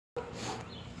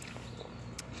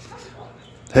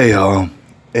Hey y'all,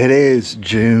 it is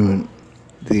June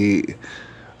the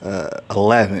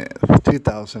 11th,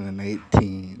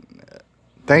 2018.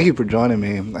 Thank you for joining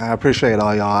me. I appreciate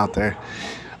all y'all out there,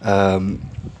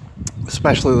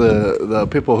 especially the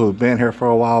people who've been here for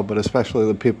a while, but especially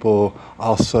the people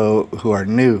also who are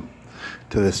new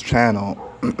to this channel.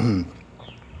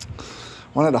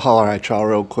 Wanted to holler at y'all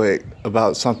real quick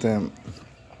about something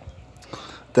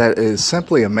that is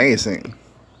simply amazing.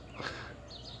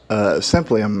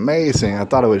 Simply amazing. I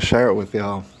thought I would share it with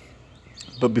y'all.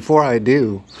 But before I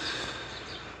do,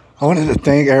 I wanted to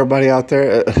thank everybody out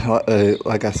there.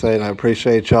 Like I said, I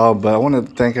appreciate y'all, but I wanted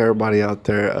to thank everybody out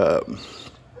there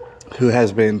who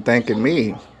has been thanking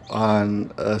me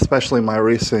on especially my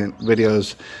recent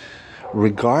videos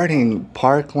regarding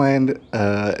Parkland,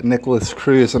 Nicholas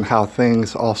Cruz, and how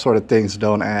all sort of things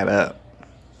don't add up.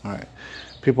 All right.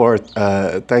 People are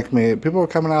thanking me. People are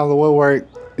coming out of the woodwork.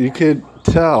 You could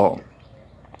tell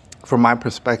from my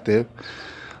perspective,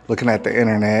 looking at the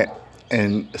internet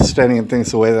and studying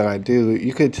things the way that I do,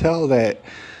 you could tell that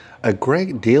a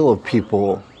great deal of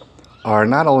people are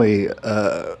not only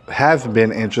have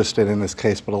been interested in this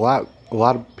case, but a lot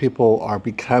of people are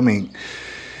becoming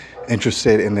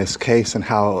interested in this case and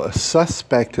how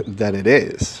suspect that it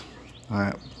is. All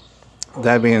right.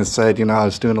 That being said, I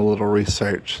was doing a little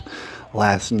research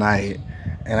last night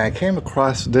and I came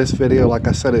across this video. Like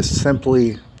I said, it's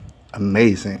simply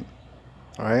amazing.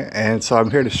 All right, and so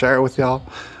I'm here to share it with y'all.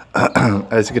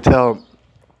 As you can tell,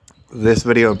 this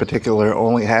video in particular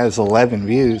only has 11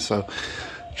 views, so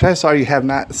chances are you have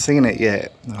not seen it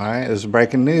yet. All right, it's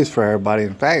breaking news for everybody.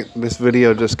 In fact, this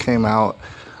video just came out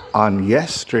on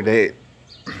yesterday.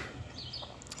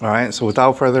 All right, so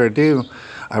without further ado,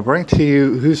 I bring to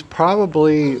you who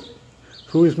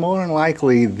is more than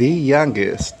likely the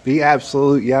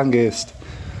absolute youngest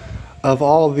of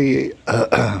all the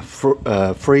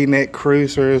free Nick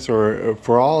cruisers, or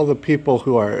for all the people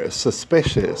who are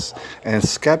suspicious and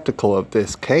skeptical of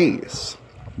this case.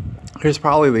 Here's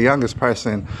probably the youngest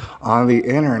person on the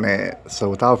internet. So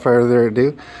without further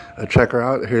ado, check her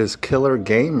out. Here's Killer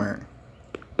Gamer.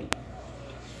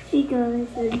 Hey guys,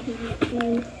 have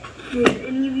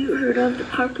any of you heard of the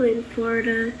Parkland,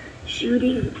 Florida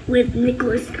shooting with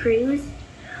Nicholas Cruz?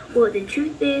 Well, the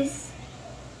truth is,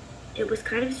 it was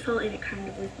kind of his fault and it kind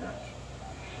of was not.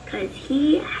 Because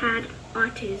he had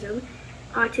autism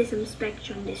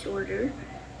spectrum disorder,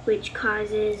 which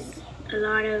causes a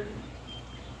lot of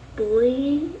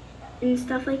bullying and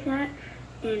stuff like that.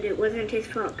 And it wasn't his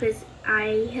fault because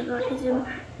I have autism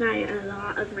and I have a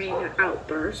lot of random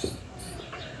outbursts.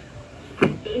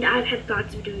 And I've had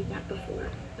thoughts of doing that before.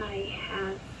 I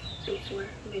have before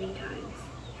many times.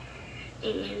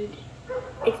 And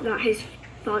it's not his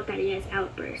fault that he has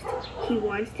outbursts. He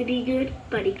wants to be good,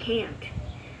 but he can't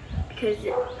because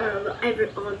of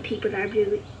all the people that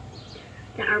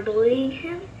are bullying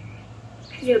him.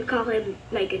 Because they would call him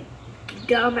like a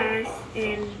dumbass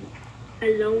and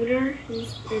a loner and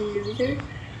loser.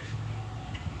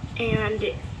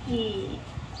 And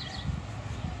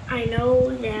I know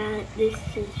that this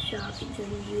is shocking. Some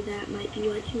of you that might be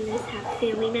watching this have a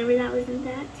family member that was in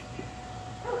that,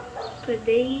 but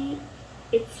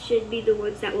it should be the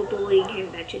ones that were bullying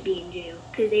him that should be in jail,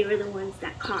 because they were the ones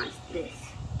that caused this.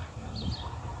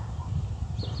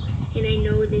 And I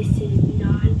know this is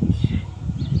not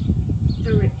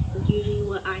usually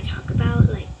what I talk about,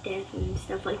 like death and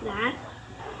stuff like that.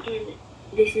 And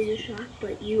this is a shock,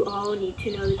 but you all need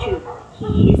to know the truth.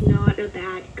 He is not a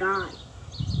bad guy.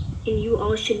 And you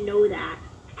all should know that.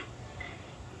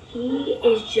 He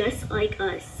is just like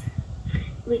us,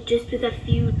 with a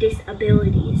few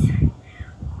disabilities.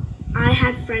 I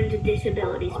have friends with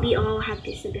disabilities. We all have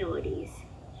disabilities.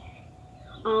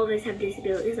 All of us have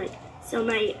disabilities. Like, some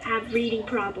might have reading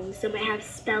problems, some might have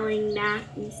spelling, math,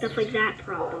 and stuff like that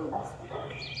problems.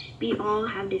 We all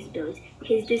have disabilities.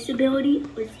 His disability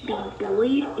was being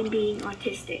bullied and being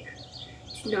autistic.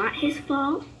 It's not his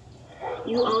fault.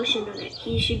 You all should know that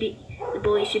the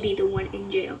bully should be the one in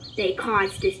jail. They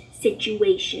caused this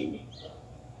situation.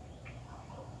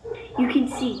 You can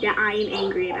see that I am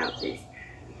angry about this.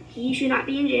 He should not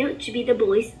be in jail. It should be the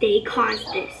bullies. They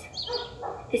caused this.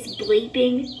 This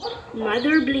bleeping,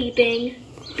 mother bleeping,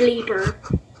 bleeper.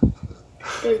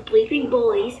 Those bleeping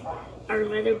bullies are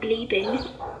mother bleeping,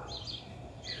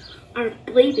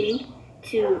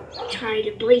 to try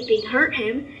to bleeping hurt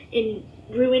him and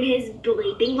ruin his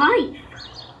bleeping life.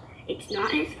 It's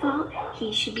not his fault.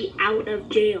 He should be out of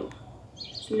jail.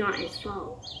 It's not his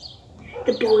fault.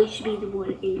 The boy should be the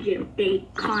one in jail. They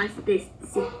caused this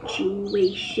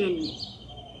situation.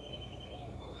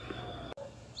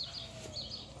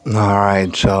 All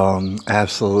right, y'all.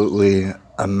 Absolutely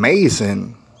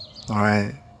amazing. All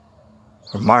right.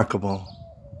 Remarkable.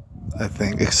 I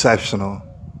think exceptional.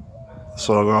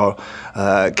 So, girl,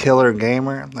 killer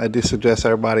gamer. I do suggest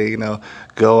everybody,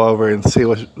 go over and see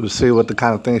what the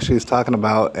kind of things she's talking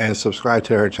about, and subscribe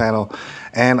to her channel.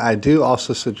 And I do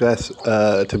also suggest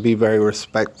to be very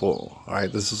respectful. All right,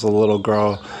 this is a little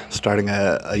girl starting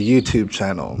a YouTube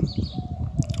channel.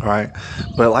 All right,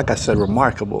 but like I said,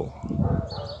 remarkable.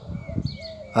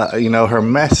 Her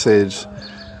message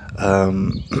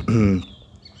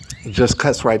just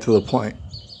cuts right to the point,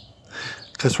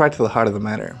 cuts right to the heart of the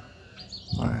matter.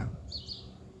 All right.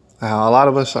 Now, a lot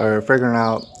of us are figuring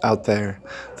out there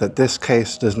that this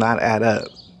case does not add up.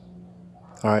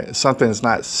 All right, something's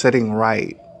not sitting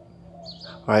right.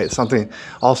 All right,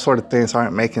 all sort of things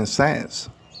aren't making sense.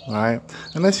 All right,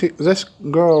 and this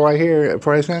girl right here,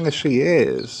 for as young as she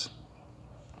is,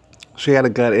 she had a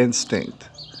gut instinct.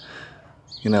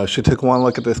 She took one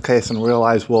look at this case and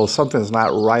realized, well, something's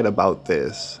not right about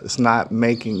this. It's not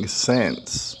making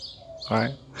sense. All right,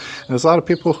 and there's a lot of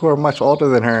people who are much older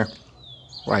than her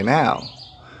right now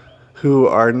who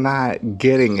are not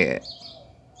getting it.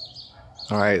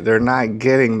 All right, they're not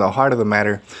getting the heart of the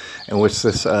matter, in which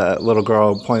this little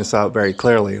girl points out very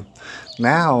clearly.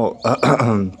 Now,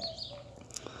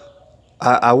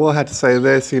 I will have to say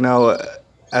this,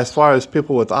 as far as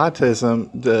people with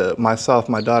autism, myself,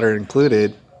 my daughter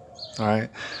included, all right,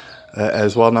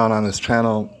 as well known on this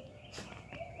channel,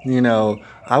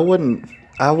 I wouldn't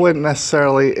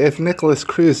necessarily, if Nicholas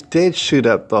Cruz did shoot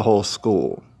up the whole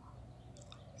school,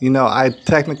 I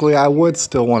would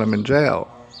still want him in jail.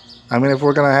 I mean, if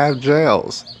we're going to have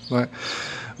jails, right?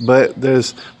 But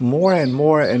there's more and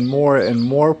more and more and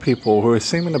more people who are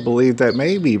seeming to believe that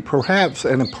maybe, perhaps,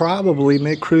 and probably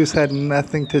Nick Cruz had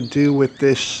nothing to do with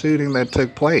this shooting that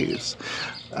took place.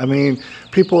 I mean,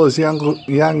 people as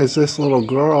young as this little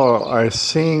girl are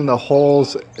seeing the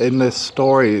holes in this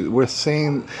story. We're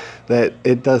seeing that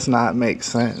it does not make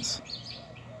sense.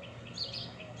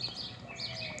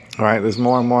 All right, there's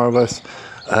more and more of us.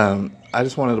 I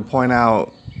just wanted to point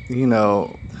out,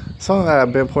 something that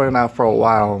I've been pointing out for a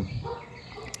while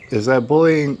is that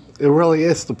bullying, it really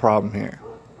is the problem here.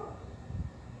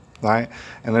 Right?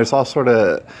 And there's all sort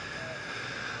of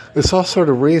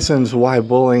reasons why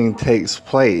bullying takes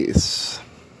place.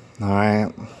 All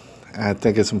right? And I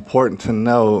think it's important to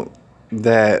note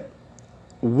that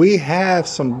we have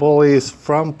some bullies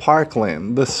from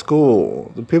Parkland, the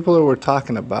school, the people that we're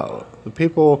talking about,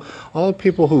 all the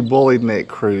people who bullied Nick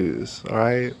Cruz, all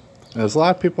right? There's a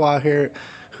lot of people out here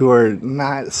who are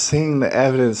not seeing the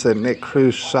evidence that Nick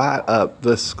Cruz shot up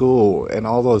the school and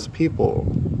all those people.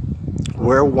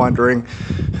 We're wondering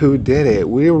who did it.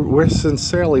 We're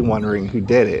sincerely wondering who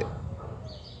did it.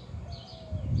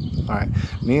 All right.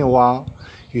 Meanwhile,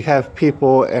 you have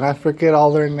people, and I forget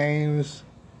all their names,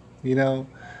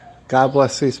 God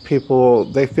bless these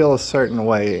people. They feel a certain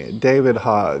way. David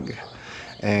Hogg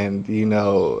and,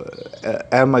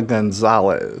 Emma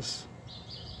Gonzalez.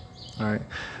 All right.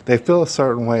 They feel a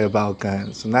certain way about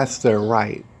guns, and that's their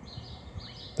right.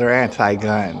 They're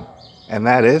anti-gun, and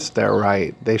that is their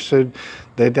right. They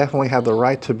definitely have the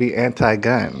right to be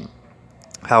anti-gun.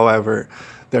 However,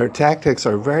 their tactics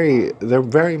are they're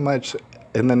very much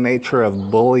in the nature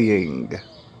of bullying.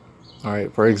 All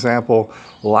right. For example,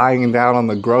 lying down on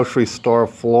the grocery store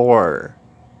floor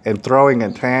and throwing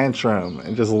a tantrum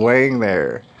and just laying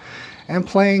there and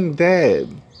playing dead.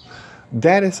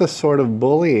 That is a sort of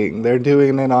bullying. They're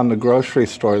doing it on the grocery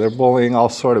store. They're bullying all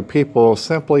sort of people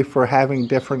simply for having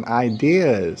different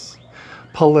ideas,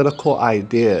 political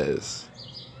ideas.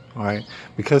 All right?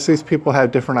 Because these people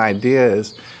have different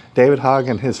ideas, David Hogg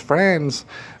and his friends,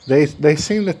 they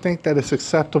seem to think that it's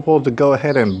acceptable to go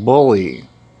ahead and bully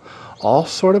all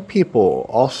sort of people,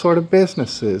 all sort of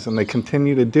businesses, and they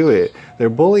continue to do it. Their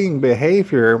bullying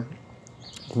behavior,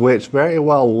 which very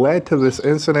well led to this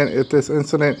incident, if this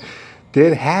incident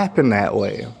did happen that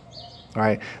way, all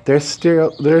right, they're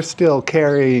still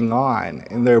carrying on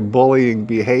in their bullying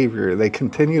behavior. They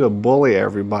continue to bully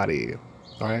everybody,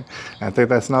 all right? And I think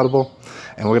that's notable,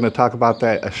 and we're going to talk about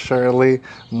that assuredly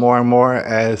more and more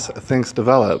as things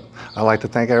develop. I'd like to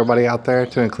thank everybody out there,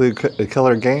 to include the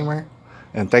Killer Gamer,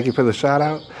 and thank you for the shout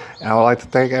out. And I would like to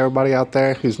thank everybody out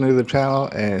there who's new to the channel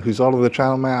and who's old to the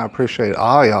channel, man. I appreciate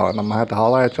all y'all, and I'm going to have to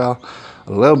holler at y'all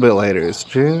a little bit later. It's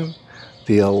June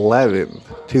the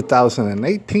 11th,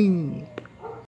 2018.